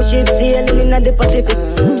 Smooth ship sailing in the Pacific.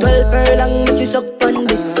 12 furlong, which is up on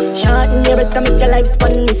this. Short in your better make your life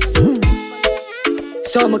span this.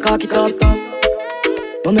 So I'ma cock it up.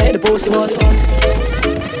 I'ma make the pussy boss.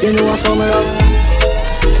 You know I saw me rock.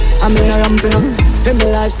 I'm in a ramping up. Feel me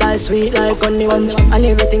lifestyle sweet like honey bunch. And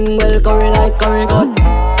everything well curry like curry cut.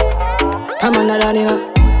 I'm on a running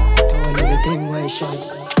up. Doing everything way shot.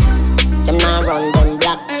 Them now run them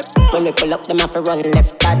black. When we pull up, them have to run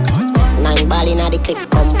left back. 9 ball inna the click,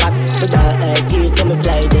 come back. We got clear, so me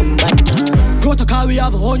fly them back. Protocol, we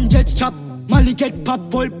have 100 chop. Molly get pop,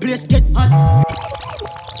 whole place get hot.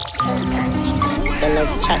 They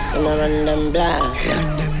love chat, and I run them black.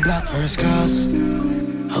 Run them black first class.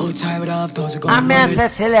 Outside with half those go. I'm a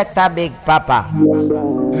selector, Big Papa. We run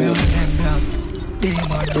them black. They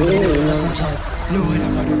man do the long chat. No one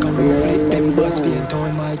ever do come and flip them butts. Being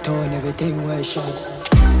torn, my tone, everything was shot.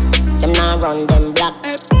 Them now run them black.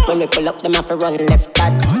 When we pull up, them have to run left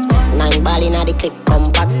back. 9 ball inna the click, come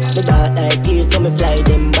back. The dark clear, so me fly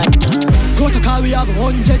them back. Protocol, we have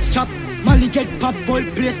 100 chop. Molly get pop, whole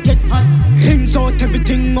place get hot. Hands out,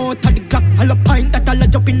 everything out of the clock. All a pint that all a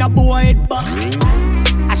jump in a boy head back.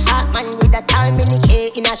 A shot man with a time in the K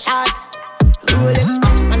in a shots. Rolex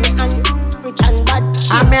watch man me hand, rich and bad.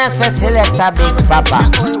 I'm a selector, Big Papa.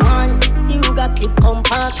 You got clip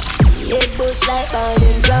compact. Head boost like ball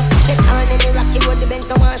and drop. Get on in the rocky road, the Benz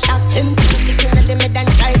don't want shot. Him kicking at the mid and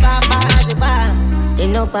drive off as a bar. They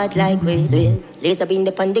know bad like we swear. Laser beam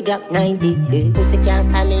the on the Glock 90. Yeah. Pussy can't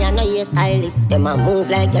style me, I know you're stylist. Them a move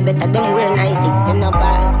like you better than wear 90. Them not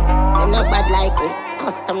bad like we.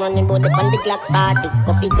 Custom running bout the on the Glock 40.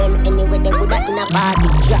 Go feed them anyway, them good in a party.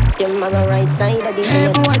 Drop them on the right side of the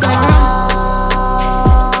house.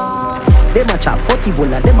 Them a chop potty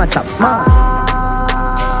bola, them a chop smart.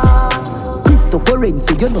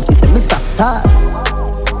 Cryptocurrency, you know, see say Mr. Star.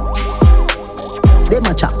 Them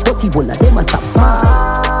a chop potty bola, them a chop smart.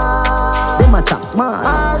 Them a chop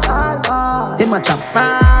smart. Them a chop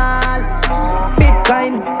smart.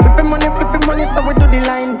 Bitcoin, flipping money, so we do the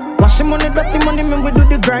line. Washing money, dirty money, man, we do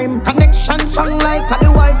the grime. Connection strong like the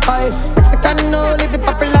Wi-Fi. Mexican, no, live the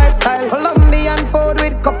poppy lifestyle. Colombian food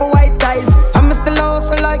with couple white ties. I'm still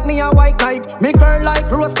also like me a white knight. Me girl like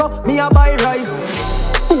Rosa, me a buy rice.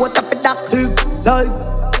 What up with that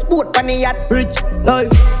life? Sport on the yacht, rich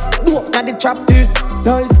life. Walk na the trap is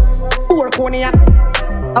nice. 4 cognac.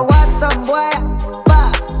 I want some boy,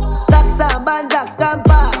 pa. Stack some bands,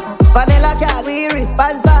 scamper. Vanilla cat, we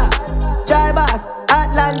responsible. Drivers,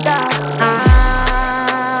 Atlanta.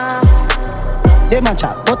 Them a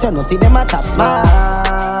chop, but you know see them a chop smart.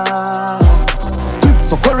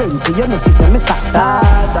 Cryptocurrency, you know see say Mr. Star.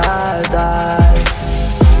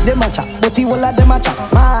 Them a chop, but you all of them a chop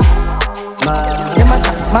smart. smart. Them a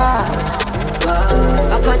top smart.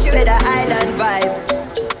 A country with an island vibe.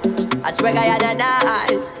 I swear I had a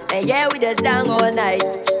nice. And yeah, we just down all night.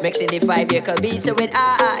 Mixing the 5-acre beats with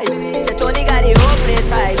eyes. So Tony got the whole place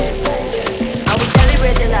high. And we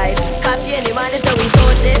celebrating life. Coffee in the morning so we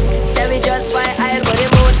toast it. Say we just fine iron but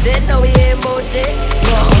emotion. No we ain't boasting.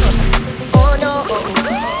 No. Oh no.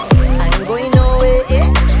 I ain't going nowhere.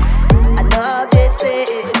 I love this place.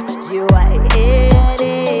 You are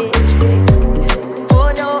it. Oh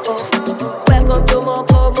no. Welcome to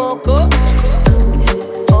Moko Moko.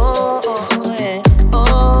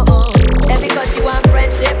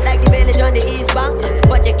 Like the village on the east bank.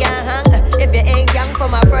 But you can't hang if you ain't young. For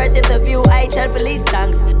my first interview, I tell for least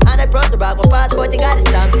thanks. And I brought the bag of passport, you got it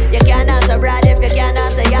stamp. You can't dance abroad if you can't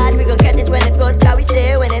dance a yard. We gon' catch it when it's good, cause we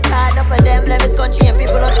stay when it's hard. Enough for them, love this country and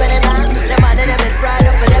people don't spend it on. The man and them is proud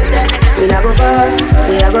of for them. We not go far,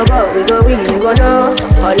 we not go far, we go win, we go know.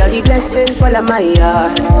 All of the blessings fall on my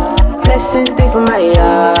yard. Blessings stay for my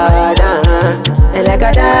yard, And like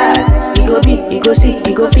a dad, he go beat, he go see,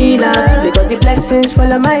 he go feel because the blessings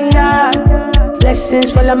fall on my yard.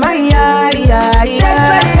 Blessings fall on my yard, yeah. That's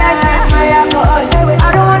why I set my alcohol.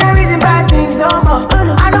 I don't wanna reason bad things no more.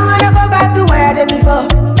 I don't wanna go back to where I did before.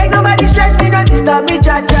 Make nobody stress me, not disturb me,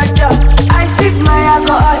 cha. I sip my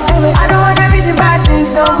alcohol. I don't wanna reason bad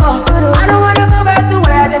things no more. I don't wanna go back to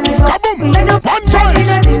where I did before. Make nobody stress me,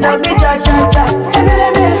 not disturb me, cha.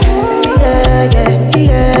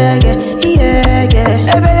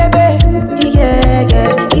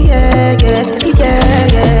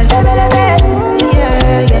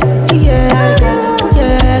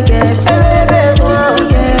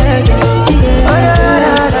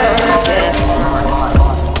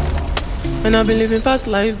 And I've been living fast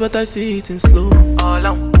life, but I see it in slow.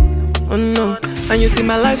 Oh no, and you see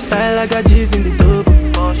my lifestyle, I got G's in the double.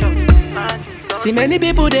 See many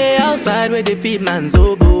people there outside where they feed man's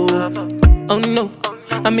oboe. Oh no,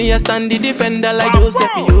 and me I stand the defender like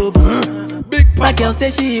Joseph Yobo. My girl say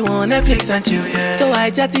she want Netflix and chill, so I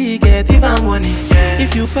chatty get even money.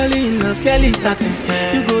 If you fall in love, Kelly satin.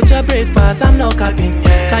 You go to breakfast, I'm not capping.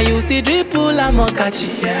 Can you see dripple, I'm not catching.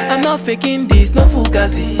 I'm not faking this, no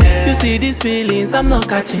fugazi. You see these feelings, I'm not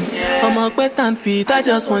catching. I'm on quest and feet, I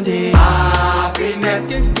just want it. Happiness.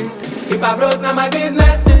 If I broke, now my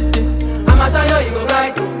business. I'ma show you, you go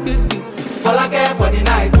right. All I care for the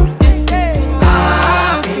night.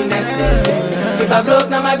 Happiness. If I broke,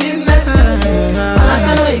 now my business.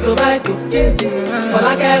 I'ma show you, you go right. All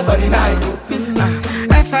I care for the night.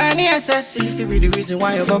 F-I-N-E-S-S-E, if it be the reason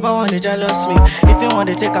why your baba wanna jealous me. If you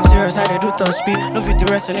wanna take I'm serious, I do top speed. No fit to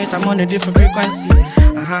resonate, I'm on a different frequency.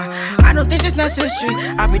 I don't think it's necessary.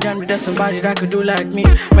 I be done with that somebody that could do like me.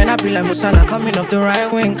 When I be like Musala coming off the right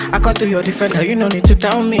wing, I cut through your defender, you no need to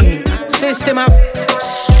tell me. System up,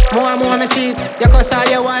 more me see it. You cause all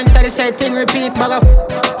you want, tell the same thing repeat. Bag up,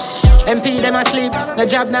 MP them asleep. No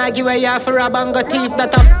job now give away you for rob and go thief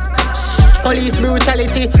that up. Police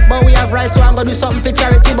brutality, but we have rights, so I'm gonna do something for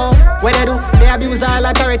charity. But what they do, they abuse all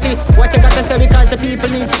authority. What you gotta say because the people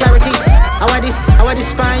need clarity. I want this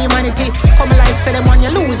spine humanity. Come like say them when you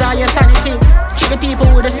lose all your sanity. Treat the people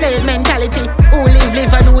with a slave mentality. Who live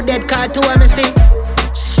and who dead card to me see.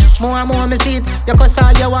 More and more me see it. You cause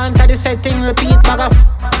all you want, the same thing repeat. Bag off,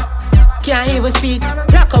 can't even speak.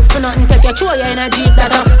 Lock up for nothing, take your throw you in a jeep.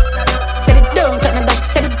 That off. Set it down, cut the dash.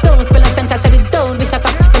 Set it down, spell a sense, I set it down. This a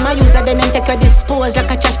fact. My user then take her dispose like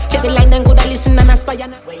a trash. Check the line and go to listen and aspire.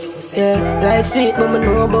 Yeah, life sweet, but me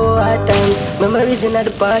know about hard times. Memories in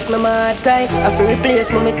the past, my heart cry. I feel replace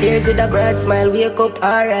my tears with a bright smile. Wake up,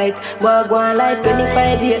 alright. Walk one life,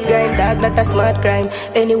 25 year grind. Dog, that a smart crime.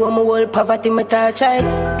 Anyone my whole poverty, my touch right.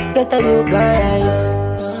 Get a look, rise.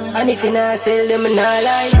 And if you not sell them, not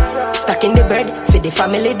lie. Stuck in the bread, feed the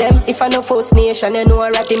family them. If I know First Nation, you know I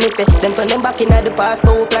ratty me say. Them turn them back in the past,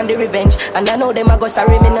 but we plan the revenge. And I know them I go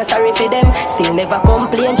sorry, me not sorry for them. Still never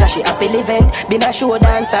complain, just a happy event. Been a show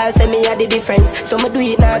dance, I'll say me a the difference. So me do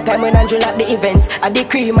it now time when Andrew like the events. I the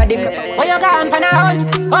cream, I the when you gone pan a hunt.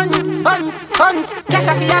 Cash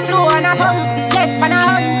off your flow and a pump. Yes, pan a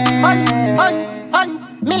hunt.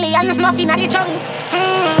 Millions nothing at the trunk.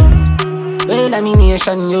 Well, I'm in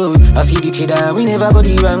nation, yo. I feed the cheddar, we never go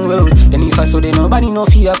the wrong road. Then if I saw then nobody no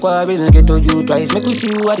fear quarrel. Get to you twice, make we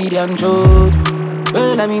see what the damn truth.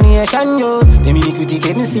 Well, I'm in nation, yo. Them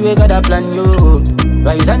iniquity, me see we got a plan, yo.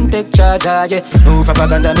 Rise and take charge, yeah. No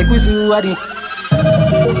propaganda, make we see what the.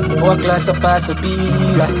 Our class up, pass up,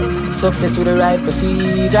 Success with the right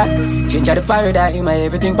procedure. Change the paradigm,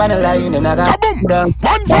 everything pan the line. And I got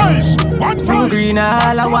one voice, one voice. Green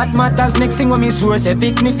all of what matters. Next thing when me sure say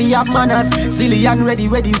pick me for your manners. Zillion ready,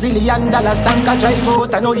 zillion dollars. Tank a drive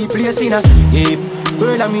out, I know the place in a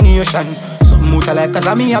world of nation. Something out like cause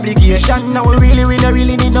of me obligation. Now we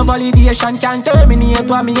really need no validation. Can't terminate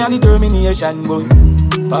what me have determination, boy.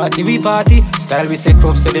 Party we party, style we say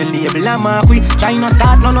crop, so the label and mark we. Try no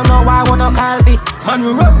start, no, why wanna call me? Man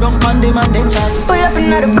we rub down on them and then try. Pull up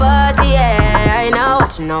another party, yeah, I ain't not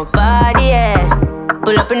watching nobody, yeah.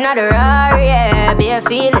 Pull up another Rari, yeah, bare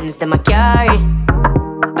feelings them I carry.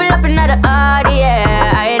 Pull up another Audi,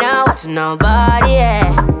 yeah, I ain't not watching nobody,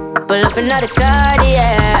 yeah. Pull up another Cardi,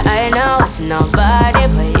 yeah, I ain't not watching nobody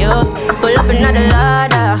but you. Pull up another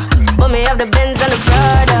Lada, but me have the Benz and the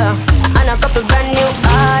Prada. And a couple brand new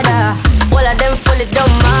order. All of them fully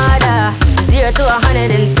don't matter. 0 to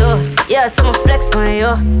 102. Yeah, so I'ma flex on you.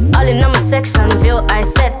 All in on my section view, I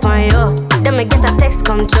set on you. Then me get a text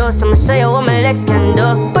come true, so I'ma show you what my legs can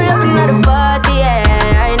do. Pull up another party, yeah,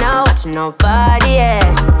 I ain't not watching nobody, yeah.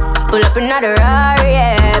 Pull up another Rari,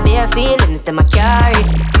 yeah, bare feelings them I carry.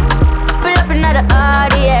 Pull up another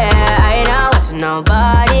Audi, yeah, I ain't not watching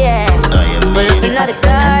nobody, yeah. Pull up another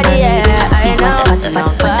Cardi, yeah, I ain't not watching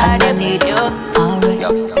nobody but you.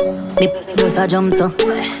 Me just a jump so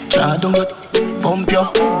try don't get pump yo.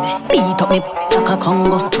 Beat up me like a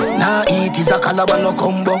Congo. Nah eat is a caliber no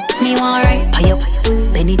combo. Me want right pay up,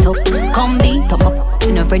 bend it up. Come beat up,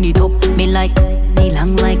 you know friend it up. Me like me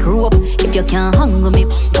long like rope. If you can't hang me,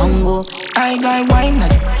 tango. I got wine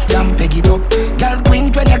that damn peg it up. Girl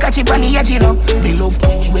queen when you catch it on the edge you know. Me love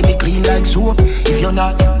when me clean like soap. If you're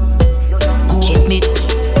not check me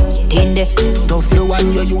in there. Tough you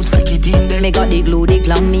and you use flick it in there. Me got the glue, the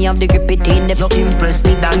glam, me have the grip it in there. You impressed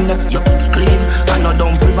it and you clean and no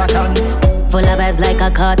dumb privat and full of vibes like a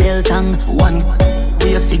cartel song. One,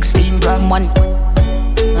 we a 16 gram. One,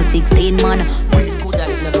 no 16 man.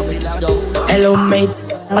 Hello mate,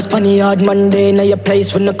 I spun the hard Monday. Now your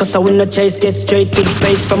place when the cause I win the chase. Get straight to the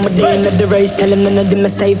pace from a day into the race. Tell him none of them are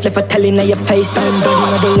safe. Left a telling now your face. I'm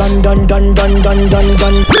done in the London,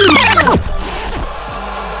 done.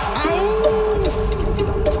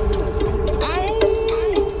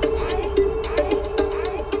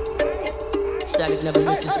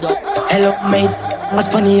 Hello mate, I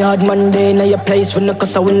spun the hard Monday. Now your place when the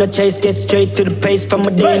cause I win the chase. Get straight to the pace from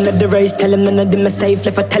a day into the race. Tell him none of them are safe.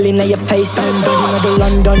 Left a telling now your face. I'm done in the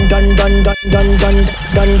London, done.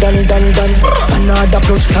 Fanada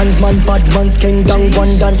plus clansman, bad man's king down.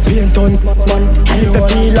 One dance paint on man. And if I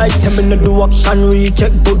feel like sending to do action,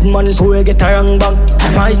 recheck good man. Go get a wrong bang.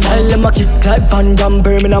 My style them a kick like Van Damme.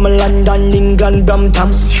 Birmingham, London, England,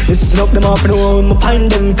 Brampton. Listen up them off no I'ma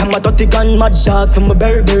find them. From my 30 gun, mad dog from my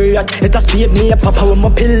berry. It has paid me a papa when my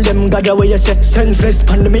pill them. God away you say senseless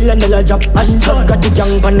pan the $1 million job. Hashtag got the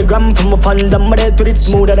young pan the gram from my fans. I'm ready to it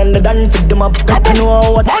smoother than the done. Feed them up. Got to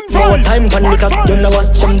know what time pan the clock. You know what's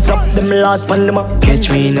them top them last pan them up. Catch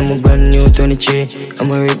me in I'm a brand new 23.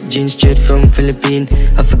 I'm a ripped jeans straight from Philippines.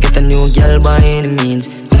 I forget a new girl by any means.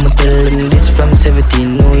 I'ma tell them this from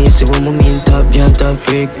 17. No you see what I mean. Top girl, top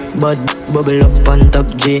freak. But bubble up on top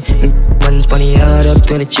G. Man's funny hard up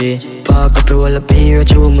 23. Park up your wall up here at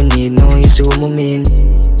your woman need. No you see what I mean.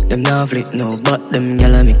 Them not flick no but them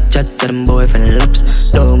gyal I make chat to them boyfriend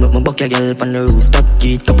laps. Don't make my buck your girl on the rooftop.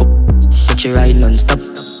 Get up watch you ride non-stop.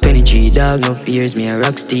 23 dog no fears me a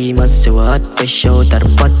rock steam. I say what fresh out of the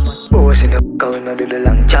pot. Boys in the going I do the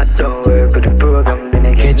long chat. Don't work with the program then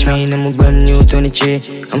I catch me in I'm a brand new 23.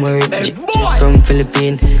 I'm a rich from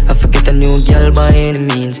Philippines. I forget a new girl by any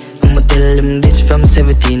means. I'ma tell them this from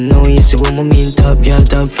 17. No you see what I mean. Top girl,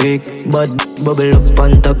 top freak. But bubble up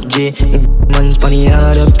on top G. Man's funny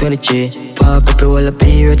hard up 23. Park up your wall up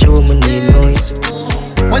here at your woman need. No you see.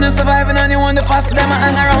 When you're surviving and you want the fast, them I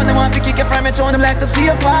hang around. They want to kick it from you, show them like to see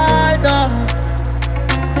you fall down.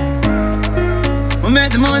 We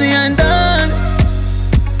make the money and done.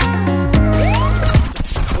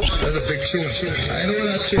 That's a big tune. I know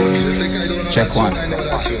that tune. You think I don't know. Check one.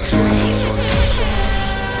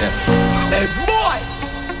 Hey boy!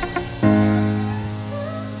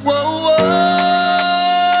 Whoa, whoa.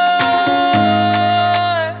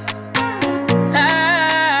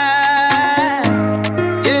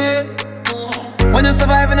 When you're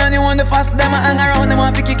surviving and you want the fast, them I hang around. They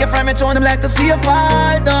want to kick it from you, show them like to see you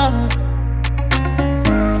fall down.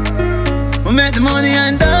 We make the money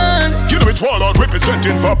and done. You know it's Warlord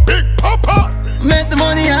representing for Big Papa. We make the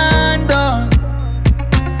money and done.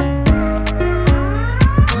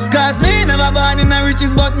 Cause me never born in the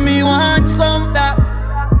riches, but me want some that.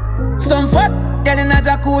 Some fuck, get in a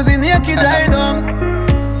jacuzzi naked lie down.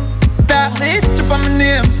 the history for my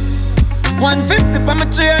name. 150 for my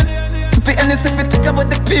chain. Spit and if you think about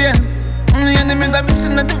the pain. The enemies are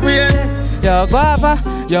missing at the brain. Yo, guava,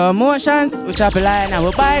 your emotions, we chop a line and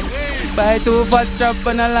we bite. Buy 2 for strap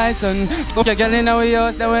on a license. Go your girl in our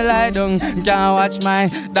house, then we lie down. Can't watch my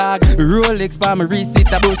dog Rolex for my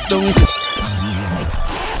receipt, a boost down.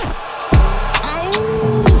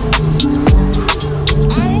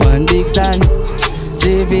 One big stand,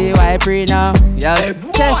 GVY pre now. Yo,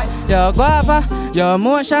 chest, yo, guava, your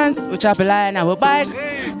emotions, we chop a line and we bite.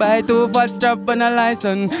 Buy 2 for strap on a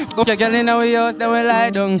license. Go your girl in our house, then we lie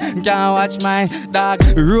down. Can't watch my dog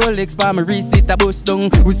Rolex for my receipt, a boost down.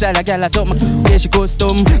 We style a girl a something, yeah she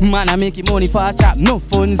custom. Man I make money fast trap, no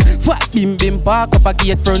funds. Fat bim bim park up a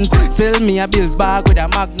gate front. Sell me a bills bag with a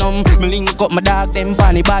magnum. Me link up my dog, them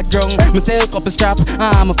panny background. Me sell couple strap,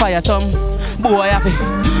 I'm a fire some. Boy I fi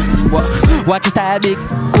watch the style big.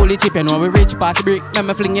 Pull it cheap, you know we rich past the brick. Let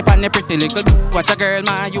me fling it on the pretty little. Watch a girl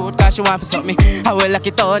my youth, cause she want for something. I will lock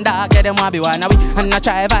it on dog, yeah them want be one away. And I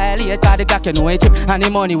try violate, cause the Glock you know it cheap. And the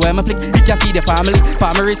money where me flick, it can feed the family.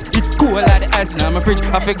 For my wrist, it cool like the ice in my fridge.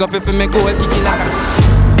 I figure if me go, kick it like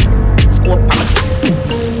a scope on my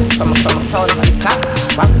Some sound on the clock.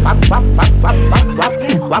 Wap wap wap wap wap wap wap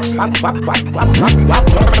wap wap wap wap wap wap wap.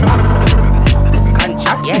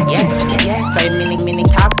 Contract, yeah. So mini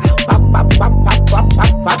cap. Wap wap wap wap wap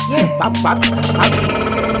wap wap yeah. Wap wap wap.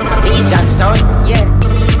 Agent Stone, yeah.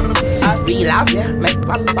 Real life, yeah. Make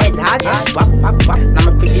wap head hard, yeah. Wap wap wap. Now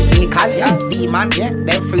my pretty sneakers, yeah. Demon, yeah. Them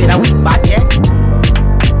afraid of weak bad, yeah.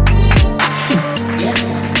 Yeah.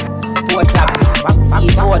 Poor club.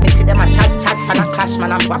 C4, they see them a chat for the clash,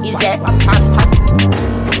 man. I'm wap wap pass pat.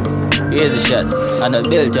 Here's a shot, and a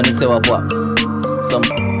belt on the sewer pop. Some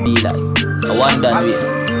be like a one done way.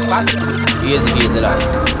 Here's a lot.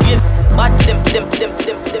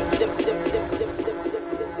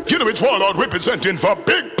 You know it's Warlord representing for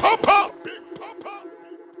Big Papa.